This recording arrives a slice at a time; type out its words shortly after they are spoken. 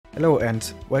Hello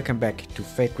and welcome back to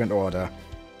Fate Grand Order.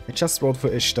 I just wrote for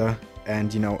Ishtar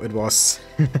and you know, it was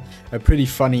a pretty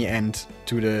funny end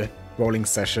to the rolling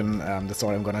session. That's all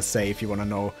I'm gonna say. If you wanna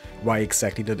know why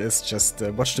exactly that is, just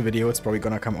watch the video. It's probably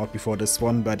gonna come out before this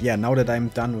one. But yeah, now that I'm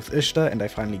done with Ishtar and I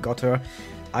finally got her,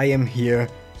 I am here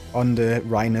on the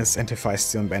Rhinus and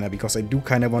Hephaistion banner because I do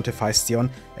kind of want Hephaistion.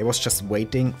 I was just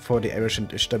waiting for the Eresh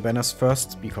and Ishtar banners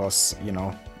first because, you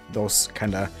know, those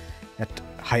kind of had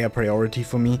higher priority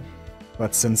for me.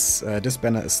 But since this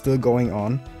banner is still going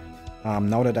on,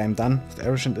 now that I'm done with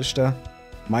Eresh and Ishtar,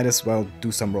 might as well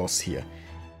do some rolls here.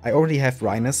 I already have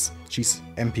Rhinus, she's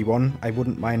MP1, I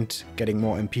wouldn't mind getting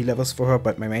more MP levels for her,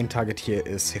 but my main target here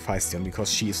is Hephaistion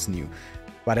because she is new.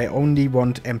 But I only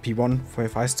want MP1 for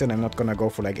Hephaistion, I'm not gonna go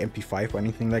for like MP5 or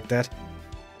anything like that.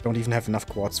 Don't even have enough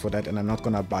quartz for that and I'm not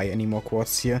gonna buy any more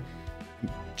quartz here.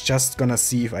 I'm just gonna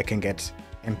see if I can get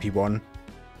MP1.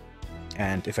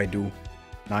 And if I do,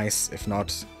 nice. If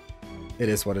not, it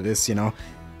is what it is, you know.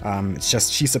 It's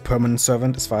just she's a permanent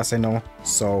servant as far as I know,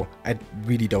 so I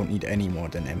really don't need any more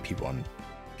than MP1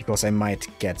 because I might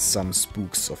get some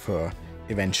spooks of her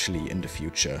eventually in the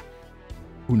future.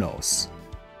 Who knows?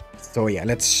 So yeah,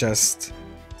 let's just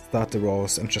start the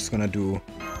rolls. I'm just gonna do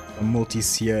some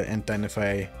multis here, and then if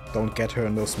I don't get her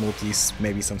in those multis,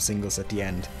 maybe some singles at the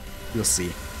end. We'll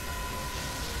see.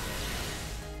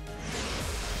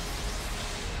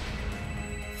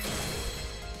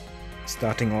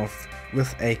 Starting off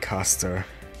with a caster,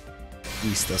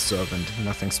 Easter Servant,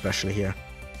 nothing special here.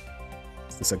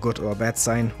 Is this a good or a bad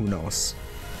sign? Who knows?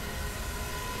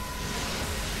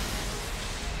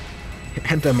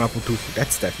 And a Maputofu,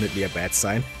 that's definitely a bad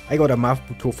sign. I got a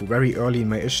Maputofu very early in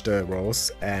my Ishtar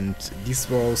rolls, and these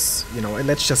rolls, you know,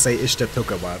 let's just say Ishtar took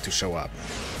a while to show up.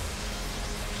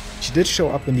 She did show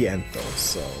up in the end though,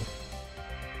 so...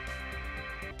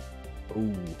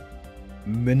 Ooh.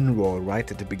 Min roll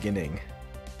right at the beginning.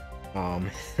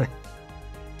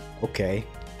 Okay.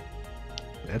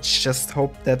 Let's just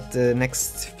hope that the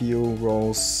next few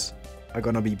rolls are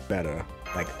gonna be better.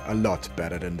 Like, a lot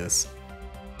better than this.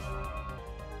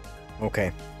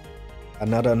 Okay.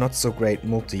 Another not so great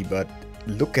multi, but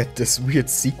look at this weird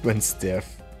sequence there.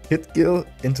 Kitgill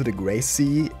into the Grey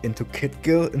Sea, into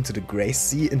Kitgill, into the Grey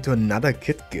Sea, into another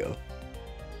Kitgill.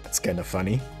 That's kinda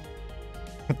funny.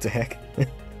 What the heck?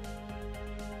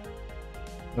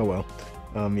 Oh well.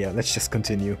 Yeah, let's just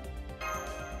continue.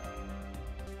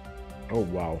 Oh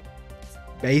wow.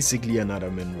 Basically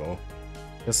another min roll.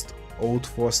 Just old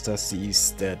 4-star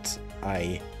Cs that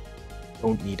I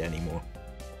don't need anymore.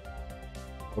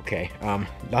 Okay,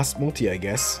 last multi I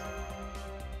guess.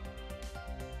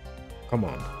 Come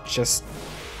on, just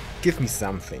give me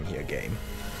something here, game.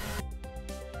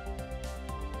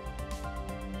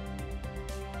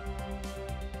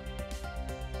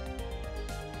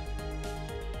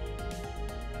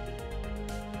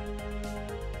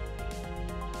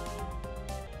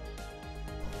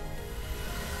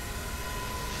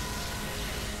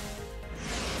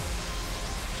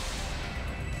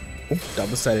 Oh,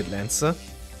 double-sided Lancer.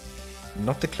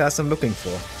 Not the class I'm looking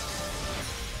for.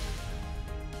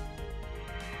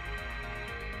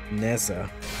 Nether.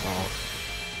 Oh.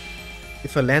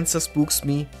 If a Lancer spooks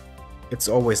me, it's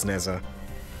always Nether.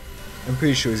 I'm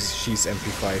pretty sure she's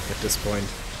MP5 at this point.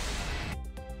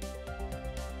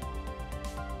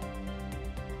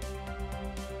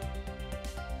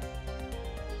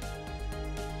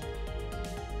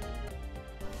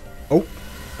 Oh,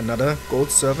 another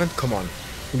gold servant? Come on.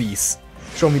 Please,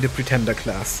 show me the Pretender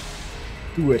class.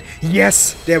 Do it.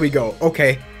 Yes! There we go.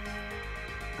 Okay.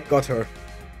 I got her.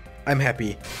 I'm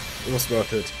happy. It was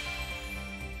worth it.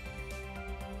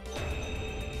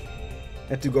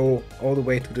 Had to go all the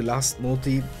way to the last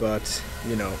multi, but,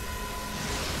 you know,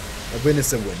 a win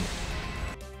is a win.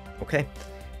 Okay,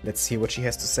 let's see what she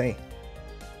has to say.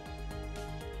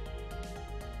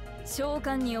 召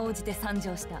喚に応じて参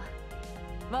上した。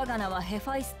我が名はヘフ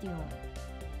ァイスティオン。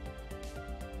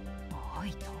おい、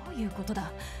どういうことだ。な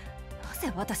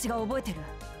ぜ私が覚えてる。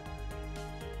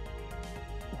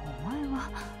お前は。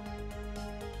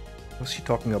Was she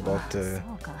talking about the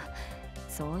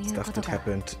stuff that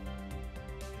happened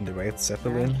in the Raid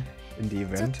Zeppelin in the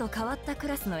event? ちょっと変わったク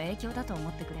ラスの影響だと思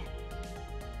ってくれ。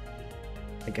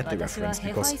I get the reference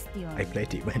because I played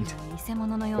the event. 偽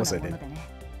物のようなものでね。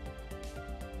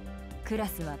クラ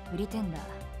スはプリテンダー。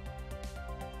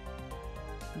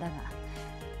だが、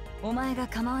お前が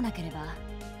構わなければ、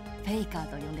フェイカー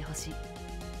と呼んでほしい。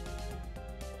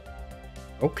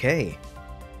Okay,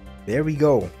 there we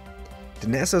go. The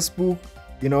Nether spook,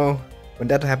 you know, when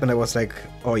that happened I was like,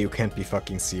 oh, you can't be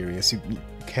fucking serious. You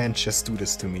can't just do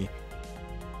this to me.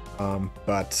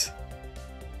 But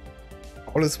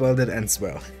all is well that ends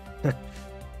well.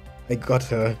 I got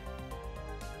her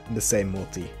in the same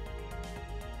multi.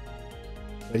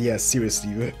 But yeah,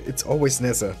 seriously, it's always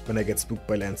Nessa when I get spooked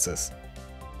by Lancers.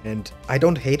 And I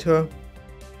don't hate her,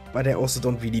 but I also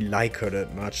don't really like her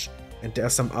that much. And there are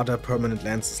some other permanent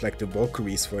Lancers, like the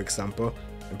Valkyries, for example.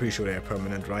 I'm pretty sure they are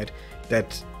permanent, right?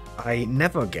 That I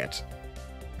never get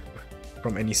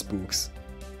from any spooks.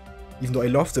 Even though I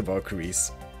love the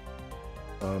Valkyries.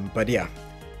 But yeah,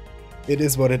 it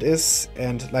is what it is.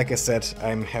 And like I said,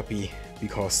 I'm happy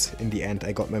because in the end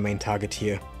I got my main target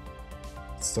here.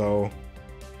 So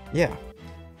yeah.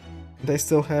 And I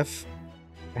still have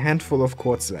a handful of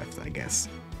Quartz left, I guess,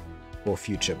 for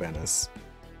future banners.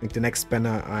 I think the next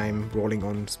banner I'm rolling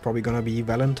on is probably gonna be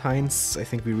Valentine's. I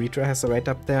think Viritra has a right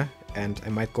up there, and I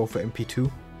might go for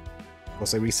MP2,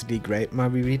 because I recently graded my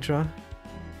Viritra.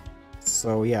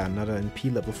 So yeah, another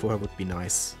NP level 4 would be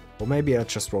nice. Or maybe I'll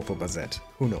just roll for Bazette,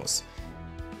 who knows.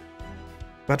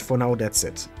 But for now, that's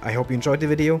it. I hope you enjoyed the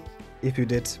video. If you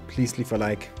did, please leave a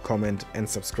like, comment and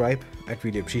subscribe. I'd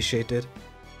really appreciate it.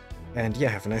 And yeah,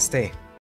 have a nice day.